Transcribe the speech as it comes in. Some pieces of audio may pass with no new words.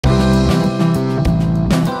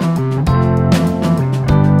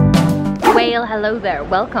hello there,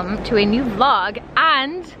 welcome to a new vlog,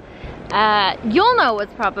 and you'll know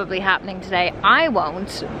what's probably happening today. I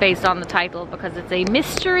won't, based on the title, because it's a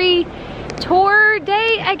mystery tour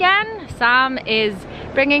day again. Sam is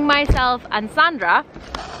bringing myself and Sandra,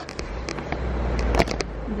 as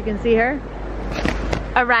you can see her,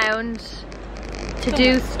 around to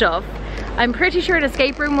do stuff. I'm pretty sure an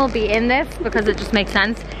escape room will be in this because it just makes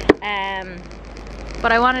sense.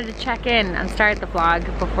 But I wanted to check in and start the vlog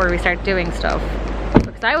before we start doing stuff,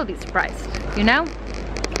 because I will be surprised, you know?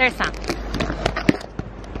 There's Sam.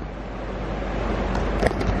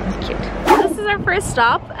 That's cute. This is our first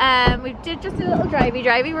stop. We did just a little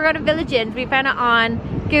drivey. We're going to Village Inn. We found it on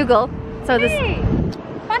Google. So this. Hey,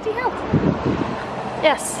 Fancy Health.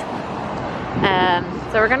 Yes.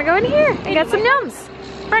 So we're gonna go in here and get some yums.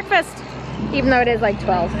 Breakfast. Even though it is like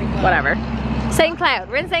 12. Whatever. St. Cloud,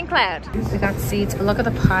 we're in St. Cloud. We got seats, but look at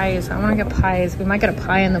the pies. I want to get pies. We might get a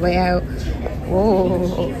pie on the way out.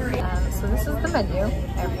 Whoa. So this is the menu.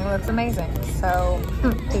 Everything looks amazing. So,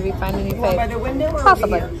 did we find any fave?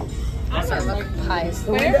 Possibly. Also, look, pies.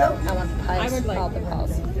 Where? I want the pies. All the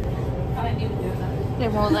pies. They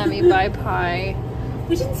won't let me buy pie.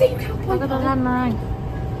 We didn't say you can't buy pie. Look at the lemon meringue.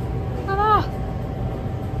 Ah.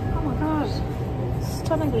 Oh my god.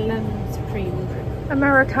 Stunning lemon supreme.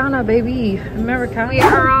 Americana, baby. Americana. We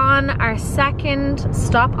are on our second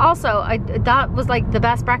stop. Also, that was like the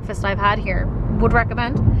best breakfast I've had here. Would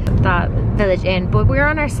recommend that Village Inn. But we're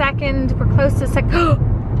on our second. We're close to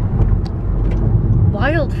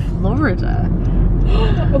Wild Florida.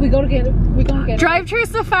 Oh, we go to get it. We go to get it. Drive-Thru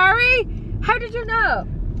safari? How did you know?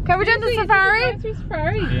 Can we do the safari? Drive-Thru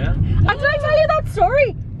safari. Yeah. Did I tell you that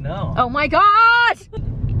story? No. Oh my god!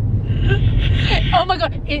 Oh my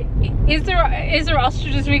god, is there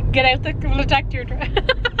ostriches we can get out that can protect your drive?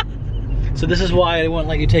 So this is why they won't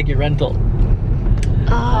let you take your rental.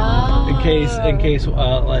 Oh. In case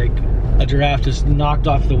like a giraffe just knocked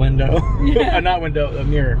off the window. Yeah. Not window, a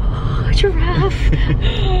mirror. Oh, a giraffe.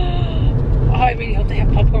 Oh, I really hope they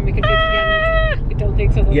have popcorn we can feed the animals. I don't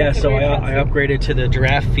think so. Yeah, so I upgraded to the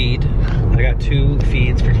giraffe feed. I got 2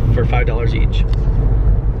 feeds for $5 each.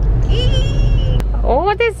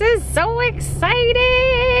 Oh, this is so exciting!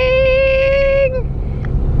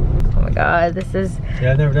 Oh my god, this is...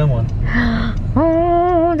 Yeah, I've never done one.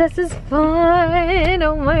 Oh, this is fun!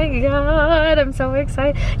 Oh my god, I'm so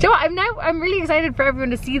excited. Do you know what? I'm really excited for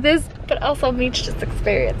everyone to see this, but also me to just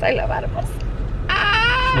experience. I love animals.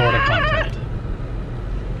 Florida content.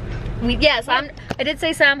 Yes, I did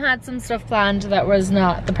say Sam had some stuff planned that was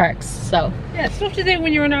not the parks, so... Yeah, stuff to do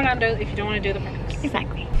when you're in Orlando if you don't want to do the parks.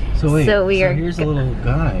 Exactly. So wait, so here's a little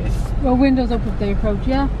guy. Well, windows up if they approach,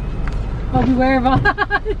 yeah? Oh, beware of it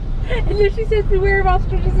literally says beware of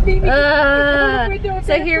ostriches and baby.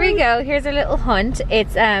 So here we go. Here's a little hunt.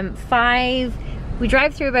 It's we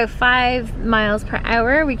drive through about 5 miles per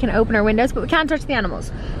hour. We can open our windows, but we can't touch the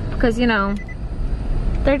animals because, you know,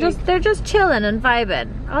 they're just chilling and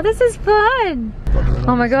vibing. Oh, this is fun.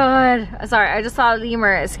 Oh my god. Sorry, I just saw a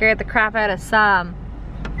lemur. It scared the crap out of Sam.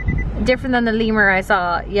 Different than the lemur I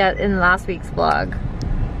saw in last week's vlog.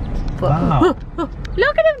 But, wow.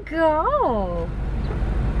 Look at him go.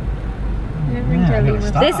 Yeah,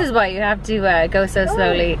 this is why you have to go so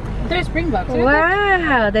slowly. They're springboks.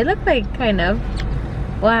 Wow, they look like kind of.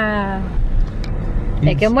 Wow.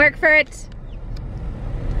 Make him work for it.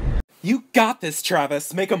 You got this,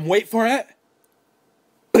 Travis. Make him wait for it.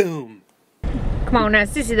 Boom. Come on now,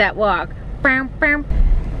 sissy that walk. Bam, bam.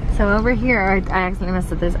 So over here, I accidentally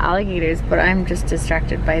messed up. There's alligators, but I'm just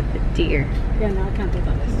distracted by the deer. Yeah, no, I can't do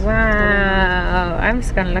that. Wow, I'm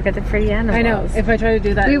just gonna look at the pretty animals. I know. If I try to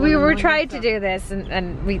do that, we were trying to do this,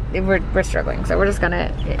 and we're struggling. So we're just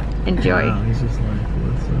gonna enjoy. Wow, he's just like,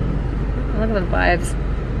 what's up? Look at the vibes.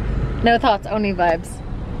 No thoughts, only vibes.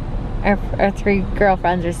 Our 3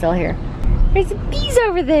 girlfriends are still here. There's some bees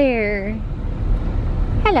over there.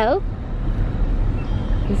 Hello.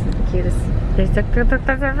 This is the cutest. There's the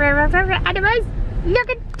animals. Look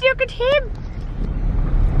at him.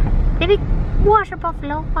 The big water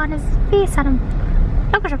buffalo on his face on him.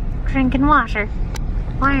 Look at him drinking water.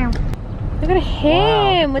 Wow. Look at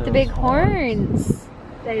him with the big horns.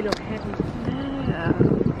 They look heavy. Wow.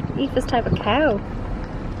 Aoife's type of cow.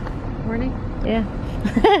 Morning. Yeah.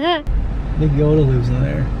 Big Yoda lives in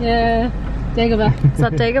there. Yeah. Dagobah. Is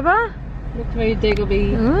that Dagobah? Look very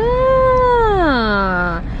Dagobah.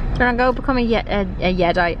 Ah. Do you want to go become a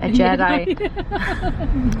Jedi? A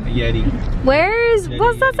Yeti. Where's, Yeti.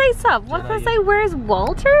 what's that say, Sub? What's that say, where's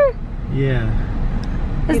Walter? Yeah.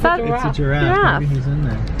 Is that? It's a giraffe. Maybe he's in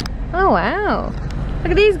there. Oh wow.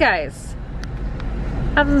 Look at these guys.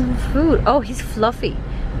 Having some food. Oh, he's fluffy.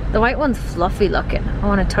 The white one's fluffy looking. I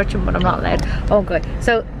want to touch them, but I'm not allowed. Oh, good.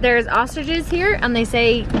 So there's ostriches here, and they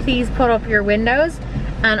say, please put up your windows.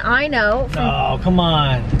 And I know from... Oh, come on.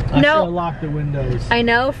 I should have locked the windows. I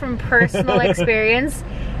know from personal experience,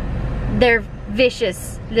 they're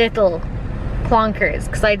vicious little clonkers.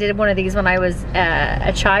 Because I did one of these when I was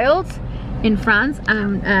a child in France,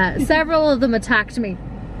 and several of them attacked me.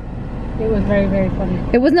 It was very, very funny.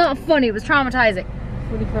 It was not funny, it was traumatizing.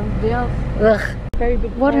 Funny from the else. Ugh. Very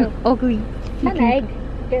big. What an ugly... An egg.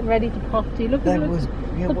 Getting ready to pop to you. Look at That was,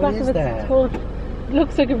 yeah, the what back is of its that? foot.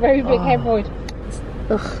 Looks like a very big hemorrhoid.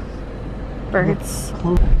 Ugh. Birds.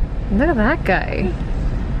 Look at that guy.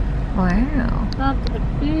 Wow. That's a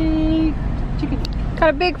big chicken. Got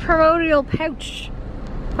a big primordial pouch.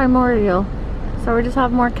 Primordial. So we just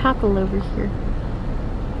have more cattle over here.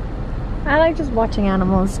 I like just watching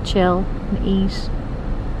animals chill and eat.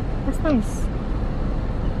 That's nice.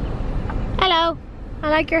 Hello. I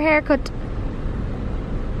like your haircut.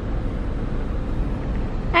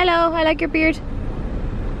 Hello, I like your beard.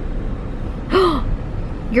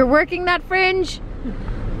 You're working that fringe.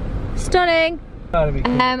 Stunning.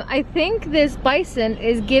 I think this bison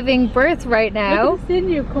is giving birth right now. Look at the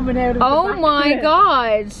sinew coming out of Oh the back my of it.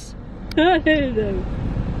 god.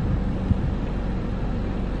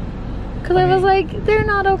 Because I was like, they're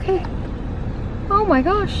not okay. Oh my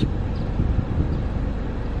gosh.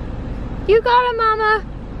 You got it, mama.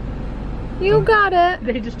 You got it.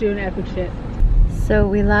 They're just doing epic shit. So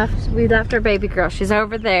we left our baby girl. She's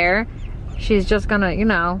over there. She's just gonna,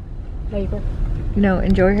 Labor.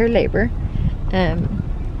 enjoy her labor.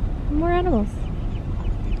 More animals.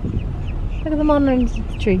 Look at them on the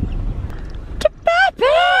tree. The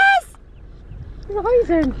babies! Hi,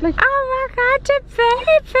 Sam. Like, Oh my god, the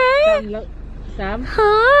baby! look, Sam. He's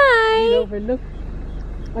Hi! over. Look.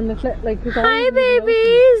 On the flip, like his Hi, eyes.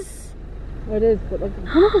 babies! Oh, it is, but like,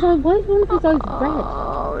 one of his eyes. Why is one of his eyes red?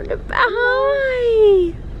 Oh,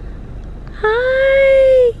 hi!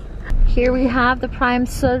 Hi! Here we have the prime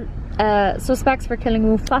suspects for killing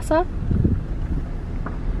Mufasa.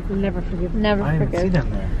 We'll never forgive him. Never I didn't see forget. them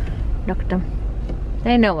there. Look at them.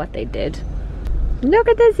 They know what they did. Look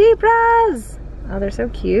at the zebras! Oh, they're so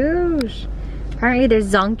cute. Apparently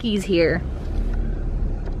there's zonkies here.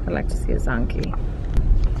 I'd like to see a zonkie.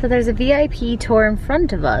 So there's a VIP tour in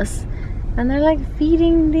front of us, and they're like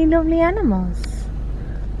feeding the lovely animals.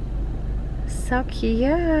 So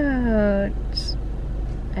cute.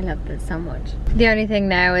 I love this so much. The only thing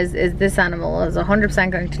now is this animal is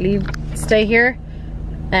 100% going to stay here,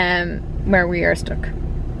 where we are stuck.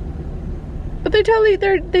 But they totally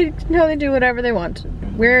do whatever they want.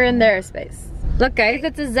 We're in their space. Look guys,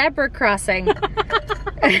 it's a zebra crossing.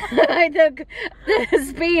 I took the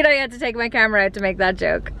speed I had to take my camera out to make that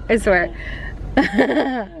joke. I swear.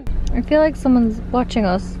 I feel like someone's watching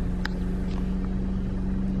us.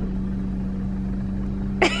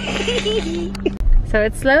 So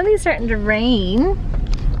it's slowly starting to rain.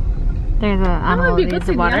 There's an animal that needs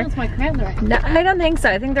the water. No, I don't think so.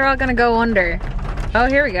 I think they're all gonna go under. Oh,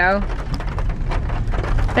 here we go.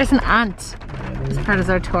 There's an ant. As part of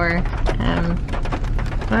our tour.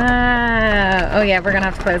 Wow. Oh yeah, we're gonna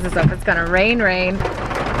have to close this up. It's gonna rain.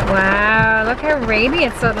 Wow, look how rainy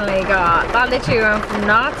it suddenly got. That literally went from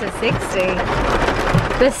 0 to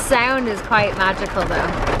 60. This sound is quite magical though.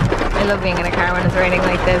 I love being in a car when it's raining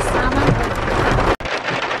like this.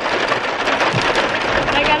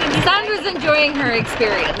 Sandra's enjoying her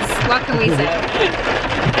experience. What can we say?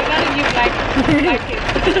 I got a new vacuum.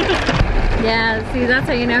 Yeah, see, that's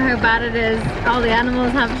how you know how bad it is. All the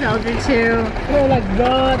animals have shelter too. They're like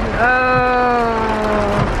God.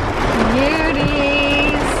 Oh,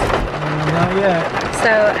 beauties. Not yet.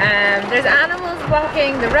 So there's animals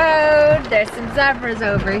walking the road. There's some zebras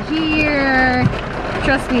over here.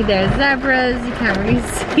 Trust me, there's zebras. You can't really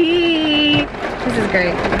see. This is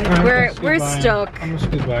great. We're stuck. I'm gonna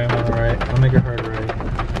scoot by him on the right. I'll make it hard right.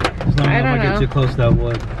 As long as I get too close to that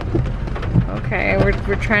wood. Okay,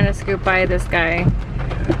 we're trying to scoot by this guy.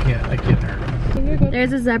 I can't hurt him.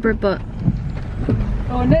 There's a zebra, but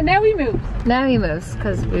Oh, now he moves. now he moves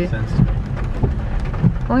because we. Sense.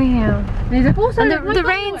 Oh yeah. And he's like, oh, sorry, And the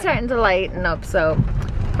rain's starting to lighten up, so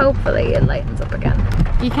hopefully it lightens up again.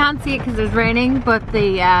 You can't see it because it's raining, but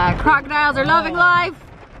the crocodiles are loving life.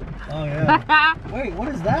 Oh yeah. Wait, what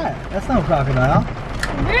is that? That's not a crocodile.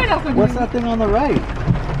 What's that thing on the right?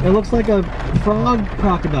 It looks like a frog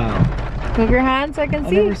crocodile. Move your hand so I can I've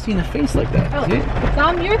see. never seen a face like that. Oh, See? it's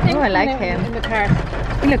on your thing. Oh, I like in the- him. In the car.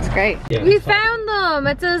 He looks great. Yeah, We it's fine. found them.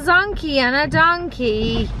 It's a zonkey and a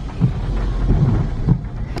donkey.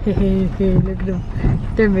 Look at them.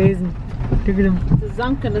 They're amazing. Look at them. It's a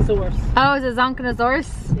Zonkanosaurus. Oh, it's a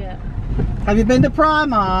zonkanosaurus? Yeah. Have you been to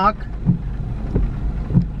Primark?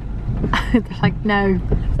 They're like, no.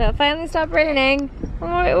 So it finally stopped raining.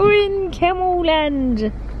 Oh, we're in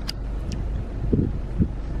Camelland.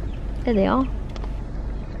 There they are.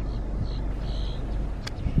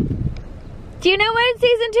 Do you know when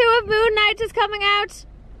season 2 of Moon Knight is coming out?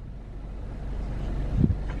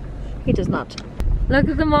 He does not. Look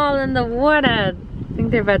at them all in the water. I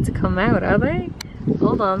think they're about to come out, are they?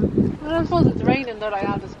 Hold on. Well, I suppose it's raining, though.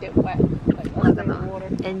 I'll just get wet. Like, Look at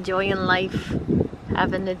them. Enjoying life.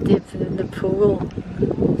 Having a dip in the pool.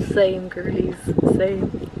 Same, girlies.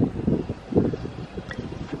 Same.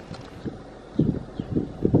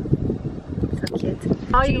 So cute.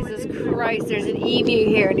 Oh, Jesus Christ, there's an emu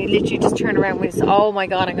here and he literally just turned around with his, oh my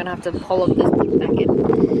god, I'm gonna have to pull up this back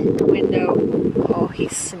in window. Oh,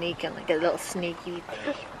 he's sneaking like a little sneaky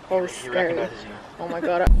poster. Oh my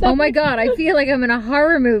god. Oh my god, I feel like I'm in a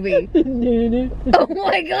horror movie. Oh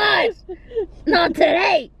my god! Not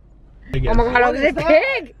today! Oh my god, look at the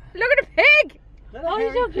pig! Look at the pig! Oh,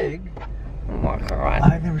 he's a pig. Oh my god.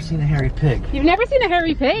 I've never seen a hairy pig. You've never seen a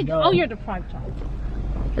hairy pig? No. Oh, you're deprived child.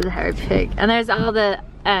 There's a hairy pig. And there's all the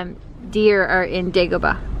deer are in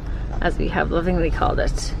Dagobah, as we have lovingly called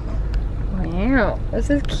it. Wow, this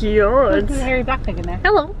is cute. There's a hairy black pig in there.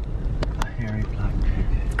 Hello. A hairy black pig.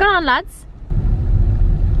 What's going on, lads?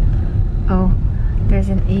 Oh, there's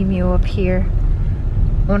an emu up here.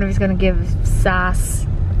 I wonder if he's gonna give sass.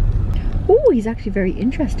 Oh, he's actually very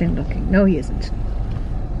interesting looking. No, he isn't.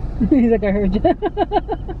 He's like, I heard you.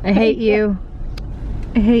 I hate you.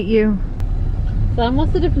 I hate you. Sam,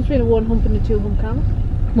 what's the difference between a one hump and a two hump camel?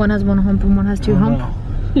 One has one hump and one has two hump.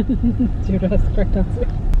 Dude, that's the correct answer.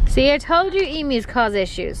 See, I told you emus cause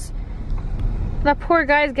issues. That poor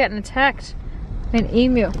guy's getting attacked. An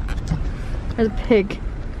emu. There's a pig.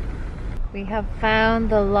 We have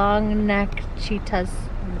found the long-necked cheetahs.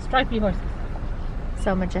 And the stripy horses.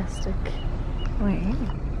 So majestic. Wait.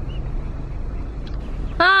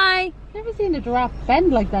 Hi! Never seen a giraffe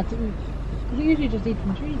bend like that. They usually just eat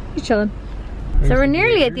from trees. He's chilling. So we're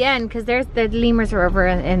nearly at the end because there's the lemurs are over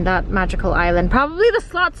in that magical island. Probably the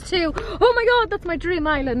sloths too. Oh my god, that's my dream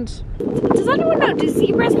island. Does anyone know, do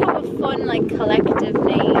zebras have a fun like collective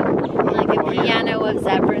name? Like a piano of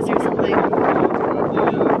zebras or something? A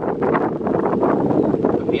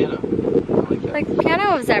piano. Like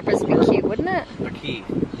piano of zebras would be cute, wouldn't it? A key.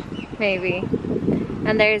 Maybe.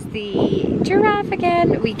 And there's the giraffe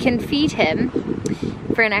again. We can feed him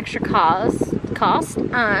for an extra cost,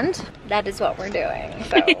 and that is what we're doing.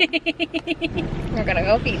 So we're gonna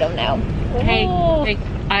go feed him now. Hey,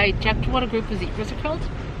 I checked what a group of zebras are called.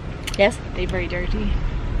 Yes? They're very dirty.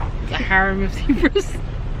 It's a harem of zebras.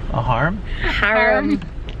 A harem? Harem.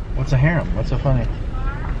 What's a harem? What's so funny?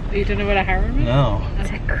 You don't know what a harem is? No. It's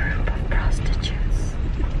a group of prostitutes.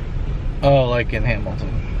 Oh, like in Hamilton.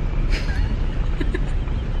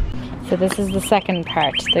 So this is the second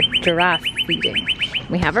part, the giraffe feeding.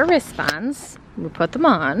 We have our wristbands, we put them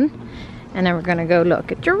on, and then we're gonna go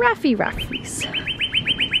look at giraffe raffies.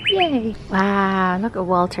 Yay! Wow, look at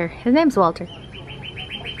Walter. His name's Walter.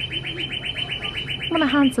 What a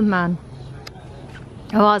handsome man.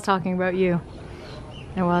 Oh, I was talking about you.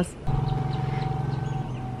 I was.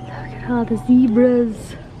 Look at all the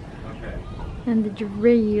zebras and the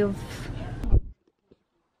giraffe.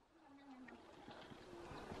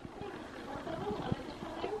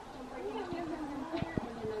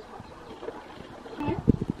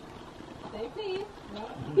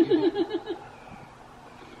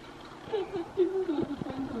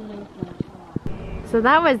 So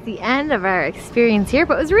that was the end of our experience here,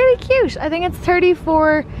 but it was really cute. I think it's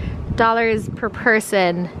 $34 per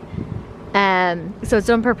person. So it's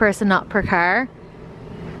done per person, not per car.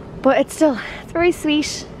 But it's very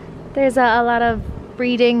sweet. There's a lot of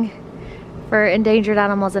breeding for endangered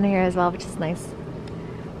animals in here as well, which is nice.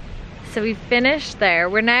 So we finished there.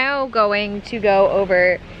 We're now going to go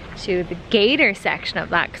over to the gator section of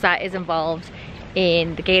that, because that is involved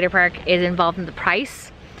in the gator park, is involved in the price.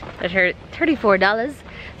 At $34.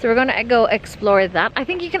 So we're gonna go explore that. I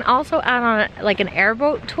think you can also add on like an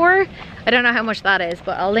airboat tour. I don't know how much that is,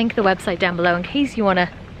 but I'll link the website down below in case you wanna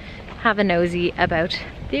have a nosy about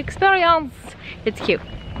the experience. It's cute.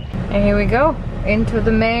 And here we go, into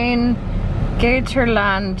the main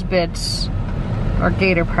Gatorland bit, or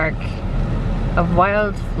Gator Park of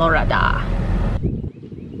Wild Florida.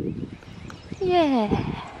 Yeah,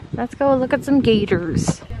 let's go look at some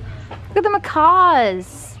gators. Look at the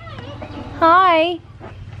macaws. Hi.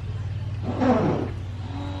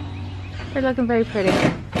 They're looking very pretty.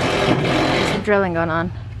 There's some drilling going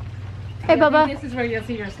on. Hey, Bubba. This is where you'll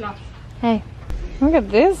see your sloths. Hey. Look at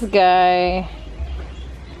this guy.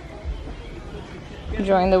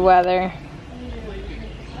 Enjoying the weather.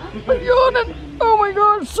 I'm yawning. Oh my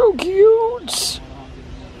god, so cute.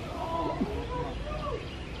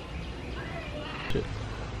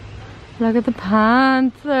 Look at the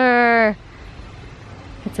panther.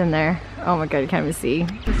 It's in there. Oh my god, you can't even see.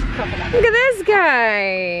 Look at this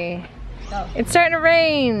guy. It's starting to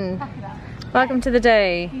rain. Welcome to the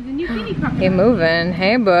day. He's a new guinea crocodile. You're moving.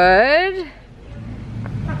 Hey, bud.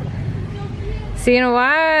 See you in a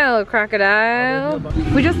while, crocodile.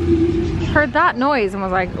 We just heard that noise and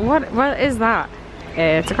was like, what is that?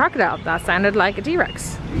 It's a crocodile. That sounded like a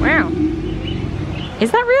T-Rex. Wow. Is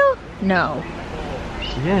that real? No.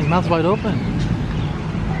 Yeah, his mouth's wide open.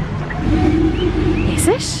 Is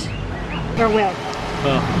it? Or Will.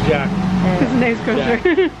 Oh, Jack. His name's Crusher.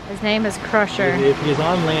 His name is Crusher. If he's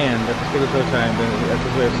on land at the Crocodile time, then that's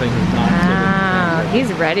his way of saying he's not. Ah,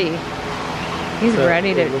 he's ready. He's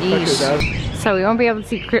ready to eat. So we won't be able to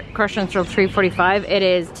see Crusher until 3:45. It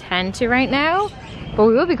is 10 to right now, but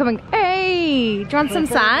we will be coming. Hey, do you want some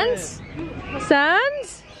sand?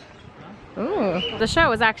 Sand? Ooh. The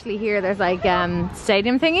show is actually here. There's like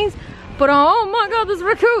stadium thingies, but oh my god, there's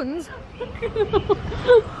raccoons. Look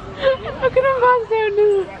at him pass down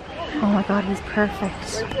this. Oh my god, he's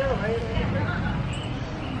perfect.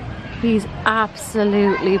 He's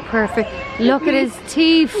absolutely perfect. Look at his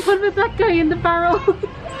teeth. What about that guy in the barrel?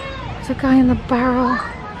 There's a guy in the barrel.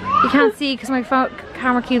 You can't see because my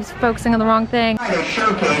camera keeps focusing on the wrong thing. To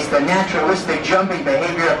showcase the naturalistic jumping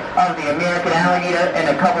behavior of the American alligator and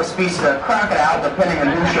a couple species of crocodile, depending on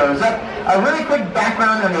who shows up. A really quick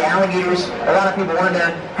background on the alligators. A lot of people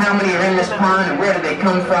wonder how many are in this pond and where do they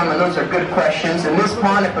come from, and those are good questions. In this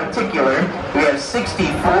pond in particular, we have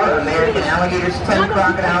 64 American alligators, 10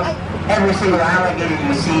 crocodiles. Every single alligator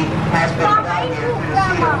you see has been brought here through the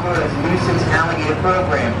state of Florida's nuisance alligator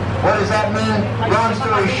program. What does that mean? Long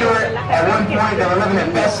story short, at one point they were living their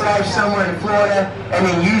best life somewhere in Florida, and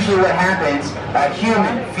then usually what happens, a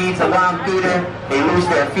human feeds a wild gator, they lose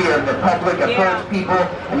their fear of the public, approach people,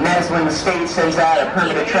 and that's when the state sends out a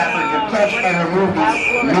permanent trapper to catch and remove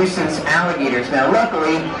these nuisance alligators. Now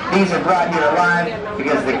luckily, these are brought here alive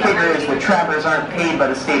because the kicker is the trappers aren't paid by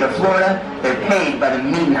the state of Florida, they're paid by the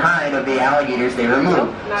meat and hide of the alligators they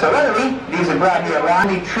remove. So literally, these are brought here alive.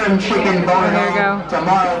 Trim chicken, bone and all,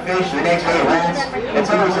 tomorrow fish, the next day rats. It's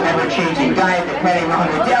always an ever-changing diet depending on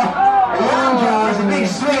the depth. The long jaw is a big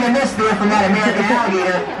swing and miss there from that American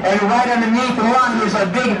alligator, and right underneath the lung there's a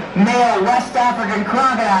big male West African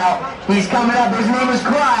crocodile. He's coming up, his name is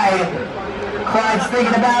Clyde. Clyde's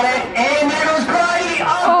thinking about it, and there goes Clyde!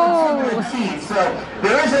 Oh, the teeth. So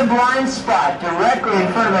there is a blind spot directly in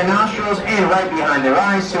front of their nostrils and right behind their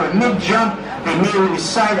eyes, so at mid-jump they may lose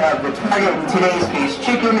sight of the target, in today's case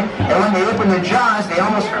chicken, and when they open their jaws they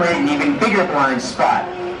almost create an even bigger blind spot.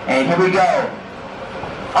 And here we go.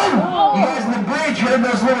 Oh! You guys in the bridge heard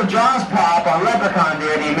those little jaws pop on Leprechaun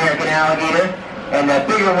there, the American alligator, and that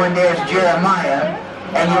bigger one there is Jeremiah.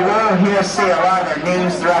 And you will hear us say a lot of their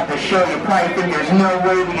names throughout the show. You probably think there's no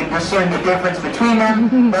way we can discern the difference between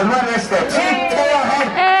them. But let us the teeth, tail,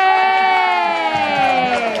 head. Hey!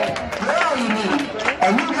 They're all unique.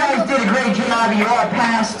 And you guys did a great job. You all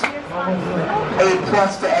passed. A+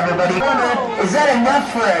 to everybody. Is that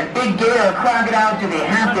enough for a big gator or crocodile? Do they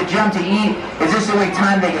have to jump to eat? Is this the only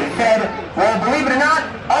time they get fed? Well, believe it or not,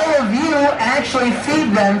 all of you actually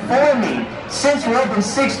feed them for me. Since we're open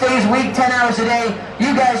 6 days a week, 10 hours a day,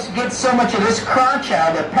 you guys get so much of this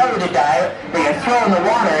crocodile, the pelleted diet, that you throw in the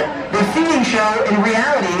water. The feeding show, in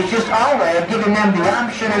reality, is just our way of giving them the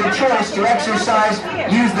option or the choice to exercise,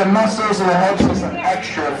 use the muscles, and it helps with some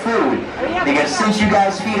extra food. Because since you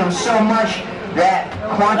guys feed them so much, that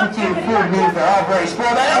quantity of food means they're all very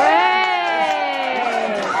spoiled.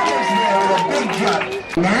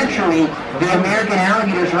 Naturally, the American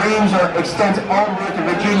alligator's range extends all the way to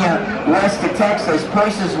Virginia, west to Texas,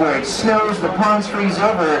 places where it snows, the ponds freeze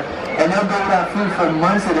over, and they'll go without food for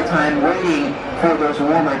months at a time, waiting for those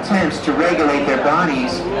warmer temps to regulate their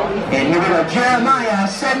bodies. And here we go, Jeremiah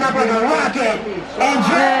setting up like a rocket, and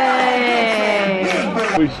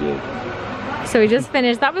Jeremiah. So we just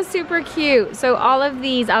finished. That was super cute. So all of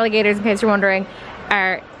these alligators, in case you're wondering,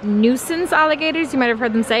 are nuisance alligators. You might have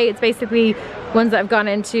heard them say. It's basically ones that have gone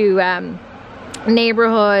into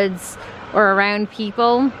neighborhoods or around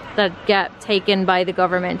people that get taken by the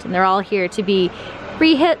government, and they're all here to be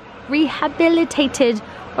rehabilitated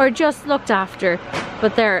or just looked after.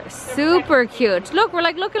 But they're super cute. Look, we're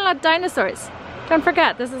like looking at dinosaurs. Don't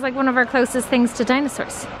forget, this is like one of our closest things to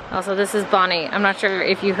dinosaurs. Also, this is Bonnie. I'm not sure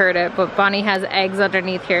if you heard it, but Bonnie has eggs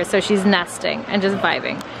underneath here, so she's nesting and just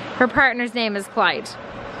vibing. Her partner's name is Clyde.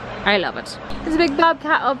 I love it. There's a big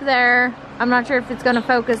bobcat up there. I'm not sure if it's gonna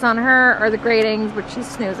focus on her or the gratings, but she's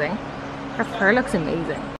snoozing. Her fur looks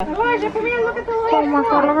amazing. Come here, look at the Oh my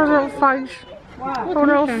god, look at her little face. Her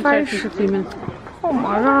little face. Oh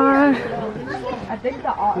my god.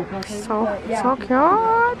 So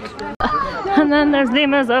cute. And then there's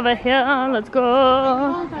lemurs over here. Let's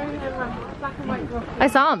go. I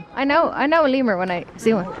saw him. I know a lemur when I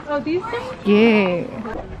see one. Oh, these things? Yeah.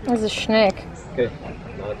 There's a snake. Okay.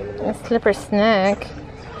 A slipper snake.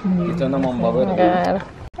 Oh my god.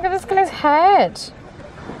 Look at this guy's head.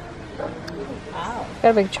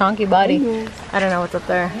 Got a big chunky body. I don't know what's up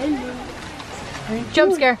there.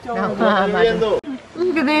 Jump scare. No.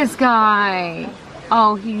 Look at this guy.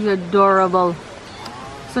 Oh, he's adorable.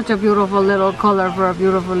 Such a beautiful little color for a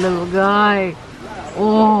beautiful little guy.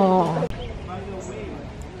 Oh.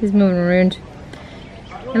 He's moving around.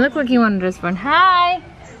 It looked like he wanted this one. Hi.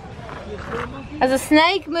 There's a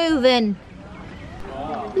snake moving.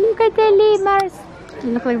 Look at the lemurs. They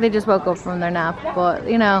look like they just woke up from their nap, but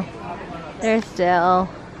you know, they're still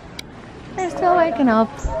waking up.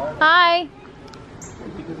 Hi.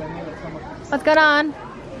 What's going on?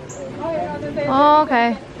 Oh,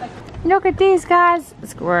 okay. Look at these guys.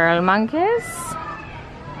 Squirrel monkeys.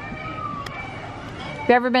 If you've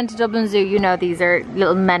ever been to Dublin Zoo, you know these are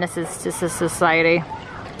little menaces to society.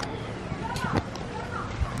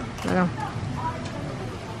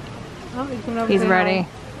 He's ready.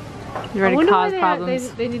 He's ready to cause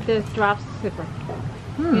problems. They need the giraffe slipper.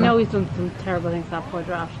 You know he's done some terrible things to that poor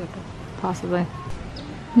giraffe slipper. Possibly.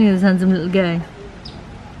 Look at this handsome little guy.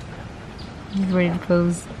 He's ready to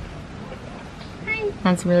pose. Hi.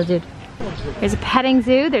 Handsome little dude. There's a petting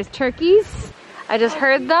zoo. There's turkeys. I just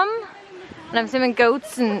heard them. And I'm assuming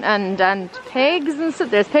goats and pigs and stuff.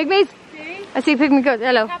 There's pygmies. I see pygmy goats.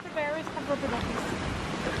 Hello. Capybaras have rubber duckies.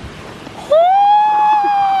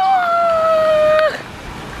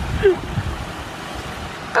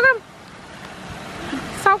 Look at him.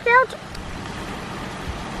 So cute.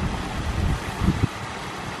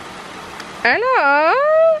 Hello.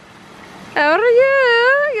 How are you?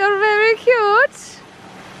 You're very cute.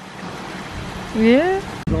 Yeah.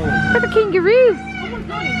 Look at the kangaroo.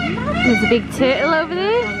 There's a big turtle over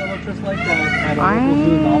there.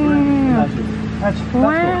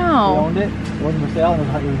 Wow.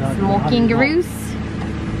 More kangaroos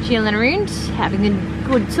chilling around, having a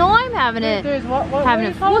good time, having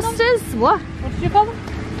a fosters. What? What did you call them?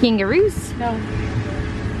 Kangaroos. No.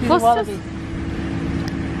 Fosters.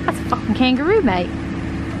 That's a fucking kangaroo, mate.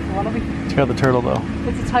 Wallaby. Check out the turtle though.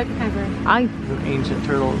 It's a type of kangaroo. It's an ancient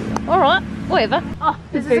turtle. Alright, whatever. Oh,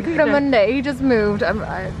 This is a Monday. He just moved.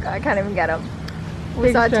 I can't even get him.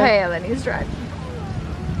 We saw a tail and he's dragged.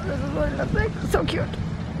 This is what he looks like. So cute.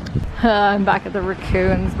 I'm back at the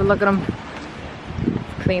raccoons, but look at him.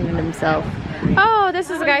 Cleaning himself. Oh, this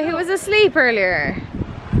is the guy who was asleep earlier.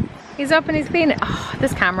 He's up and he's cleaning. Oh,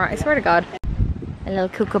 this camera, I swear to God. A little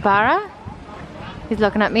kookaburra. He's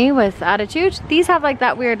looking at me with attitude. These have like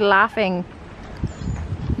that weird laughing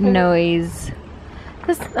noise.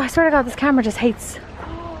 I swear to God, this camera just hates.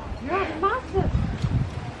 You're massive.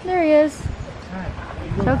 There he is.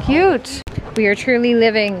 So cute. We are truly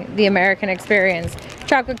living the American experience.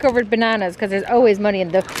 Chocolate covered bananas, because there's always money in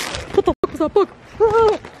the... What the fuck was that bug?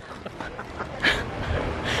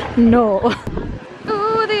 No.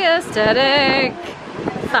 Ooh, the aesthetic.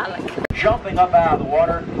 Phallic. Jumping up out of the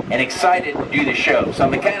water and excited to do the show. So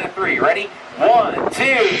on the count of 3, ready? 1, 2,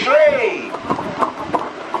 3!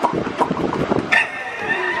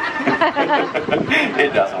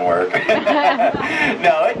 It doesn't work.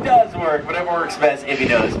 No, it does work, but it works best if he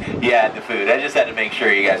knows you add the food. I just had to make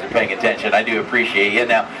sure you guys are paying attention. I do appreciate you.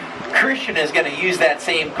 Now, Christian is going to use that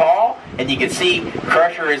same call, and you can see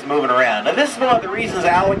Crusher is moving around. Now, this is one of the reasons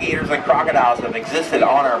alligators and crocodiles have existed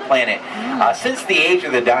on our planet since the age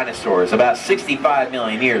of the dinosaurs, about 65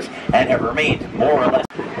 million years, and have remained more or less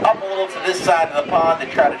up a little to this side of the pond to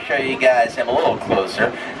try to show you guys him a little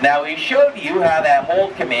closer. Now, we showed you how that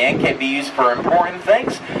hold command can be used for important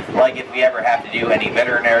things, like if we ever have to do any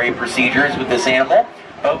veterinary procedures with this animal,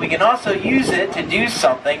 but we can also use it to do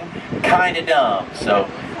something kind of dumb. So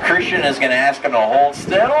Christian is going to ask him to hold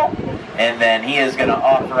still, and then he is going to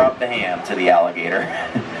offer up the ham to the alligator.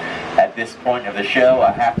 At this point of the show,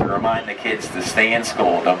 I have to remind the kids to stay in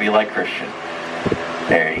school. Don't be like Christian.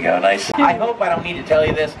 There you go, nice. I hope I don't need to tell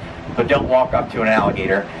you this, but don't walk up to an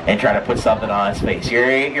alligator and try to put something on his face. You're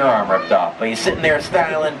gonna get your arm ripped off. But he's sitting there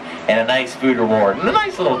styling and a nice food reward. And a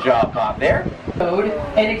nice little job, Pop, there.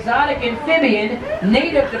 An exotic amphibian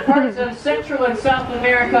native to parts of Central and South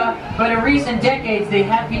America, but in recent decades they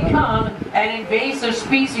have become an invasive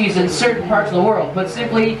species in certain parts of the world. But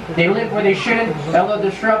simply, they live where they shouldn't, and they'll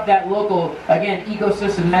disrupt that local, again,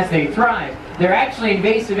 ecosystem as they thrive. They're actually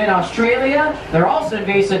invasive in Australia. They're also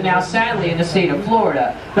invasive now, sadly, in the state of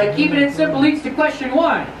Florida. But keeping it simple leads to question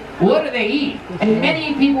one. What do they eat? And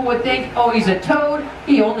many people would think, oh, he's a toad,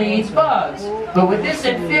 he only eats bugs. But with this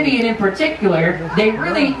amphibian in particular, they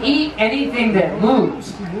really eat anything that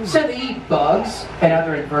moves. So they eat bugs and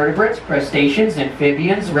other invertebrates, crustaceans,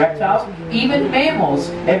 amphibians, reptiles, even mammals.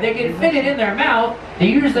 If they can fit it in their mouth, they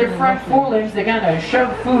use their front forelimbs to kind of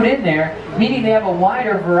shove food in there, meaning they have a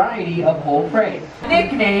wider variety of whole prey.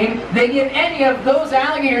 Nickname they give any of those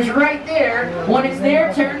alligators right there when it's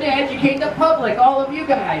their turn to educate the public, all of you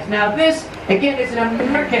guys. Now this, again, is an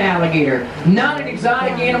American alligator, not an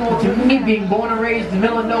exotic animal to me, being born and raised in the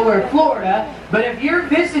middle of nowhere, Florida. But if you're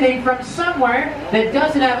visiting from somewhere that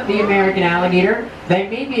doesn't have the American alligator, they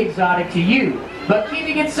may be exotic to you. But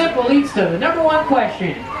keeping it simple leads to the number one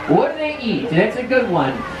question. What do they eat? That's a good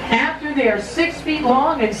one. After they are 6 feet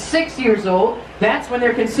long and 6 years old, that's when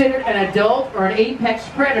they're considered an adult or an apex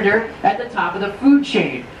predator at the top of the food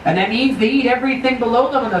chain. And that means they eat everything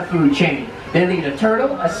below them in the food chain. They'll eat a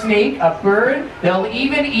turtle, a snake, a bird. They'll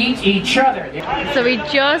even eat each other. So we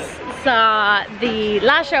just saw the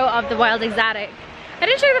last show of the Wild Exotic. I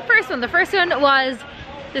didn't show you the first one. The first one was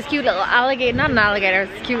this cute little alligator, not an alligator,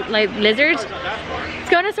 it's cute like lizard. It's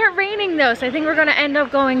gonna start raining though, so I think we're gonna end up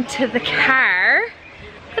going to the car.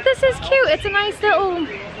 But this is cute. It's a nice little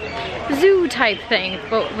zoo type thing,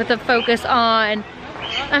 but with a focus on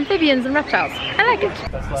amphibians and reptiles. I like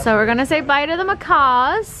it. So we're gonna say bye to the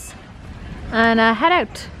macaws and head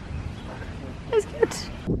out. It's cute.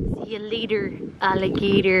 See you later,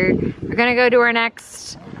 alligator. We're gonna go to our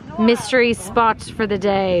next mystery spot for the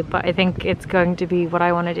day, but I think it's going to be what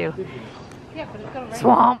I want to do.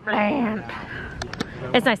 Swampland.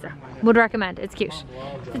 It's nice though. Would recommend. It's cute.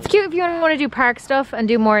 It's cute if you want to do park stuff and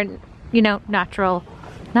do more, you know, natural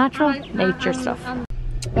nature stuff.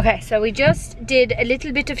 Okay, so we just did a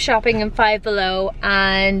little bit of shopping in Five Below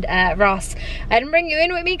and Ross. I didn't bring you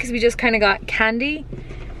in with me because we just kind of got candy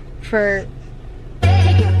for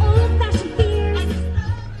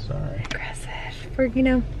for, you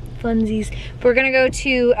know, funsies. But we're gonna go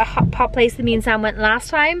to a hot pot place that me and Sam went last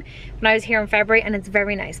time when I was here in February, and it's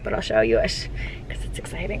very nice, but I'll show you it because it's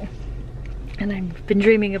exciting. And I've been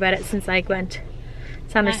dreaming about it since I went.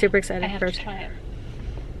 Sam is super excited for it. Try it.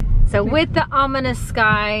 So with the ominous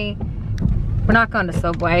sky, we're not going to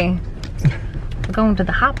Subway. We're going to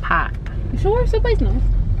the hot pot. You sure? Subway's nice.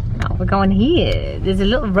 No, we're going here. There's a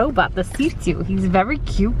little robot that seats you. He's very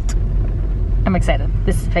cute. I'm excited.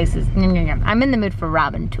 This place is... I'm in the mood for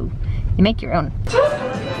ramen too. You make your own. Go,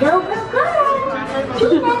 go, go!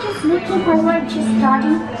 Tina just looking forward to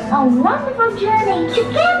starting a wonderful journey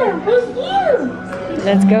together with you!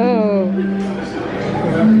 Let's go!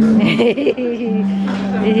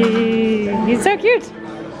 He's so cute!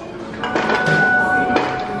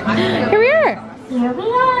 Here we are! Here we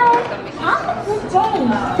are! Have a good day!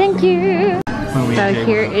 Thank you! So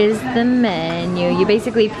here is the menu. You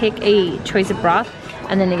basically pick a choice of broth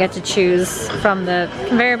and then you get to choose from the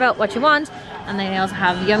conveyor belt what you want, and then they also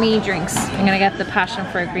have yummy drinks. I'm gonna get the passion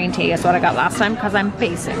fruit green tea. That's what I got last time because I'm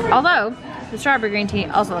basic. Although the strawberry green tea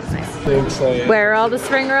also looks nice. Thanks, Where are all the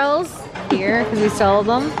spring rolls? Here, because we stole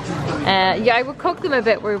them. Yeah, I would cook them a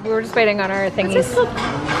bit. We were just waiting on our thingies.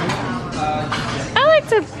 I like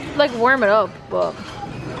to like warm it up, but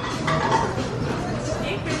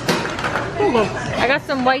I got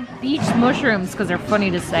some white beach mushrooms because they're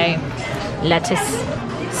funny to say. Lettuce.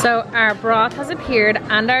 So our broth has appeared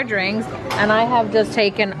and our drinks, and I have just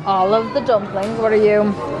taken all of the dumplings. What are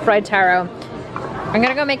you? Fried taro. I'm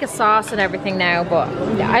gonna go make a sauce and everything now, but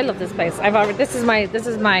yeah, I love this place. I've already this is my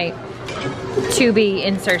to be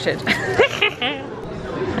inserted.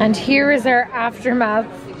 And here is our aftermath.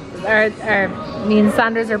 Me and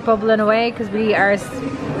Sanders are bubbling away because we are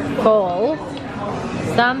full.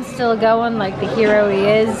 Sam's still going like the hero he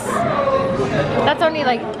is. That's only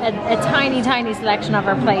like a tiny selection of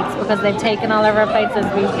our plates because they've taken all of our plates as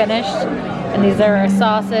we finished. And these are our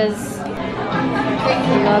sauces.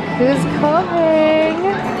 Look who's coming.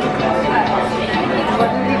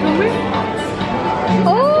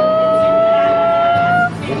 Oh!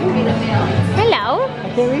 Hello. I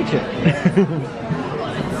can't reach it.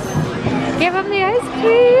 Give him the ice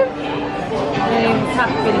cream.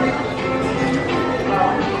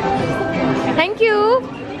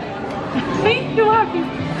 So happy.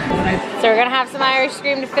 So we're gonna have some Irish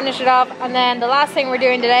cream to finish it off, and then the last thing we're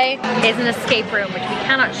doing today is an escape room, which we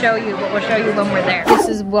cannot show you, but we'll show you when we're there. This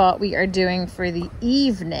is what we are doing for the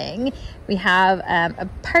evening. We have a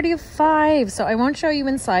party of 5, so I won't show you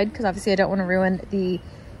inside because obviously I don't want to ruin the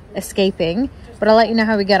escaping, but I'll let you know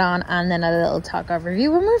how we get on, and then a little talk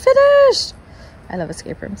overview when we're finished. I love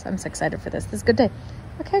escape rooms. I'm so excited for this. This is a good day.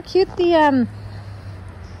 Look how cute the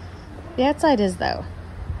outside is though.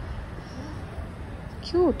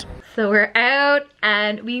 Cute. So we're out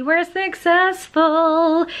and we were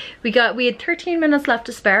successful. We had 13 minutes left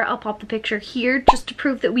to spare. I'll pop the picture here just to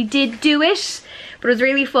prove that we did do it. But it was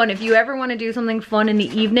really fun. If you ever want to do something fun in the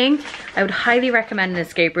evening, I would highly recommend an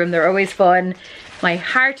escape room. They're always fun. My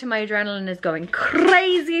heart and my adrenaline is going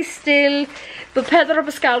crazy still. But Pedro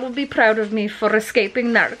Pascal will be proud of me for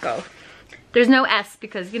escaping Narco. There's no S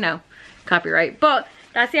because, you know, copyright. But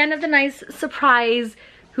that's the end of the nice surprise.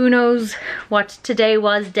 Who knows what today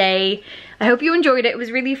was day. I hope you enjoyed it. It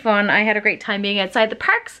was really fun. I had a great time being outside the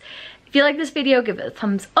parks. If you like this video, give it a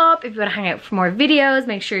thumbs up. If you want to hang out for more videos,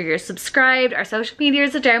 make sure you're subscribed. Our social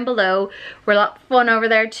medias are down below. We're a lot of fun over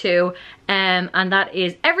there too. And that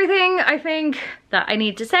is everything I think that I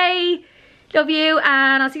need to say. Love you,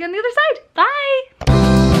 and I'll see you on the other side. Bye.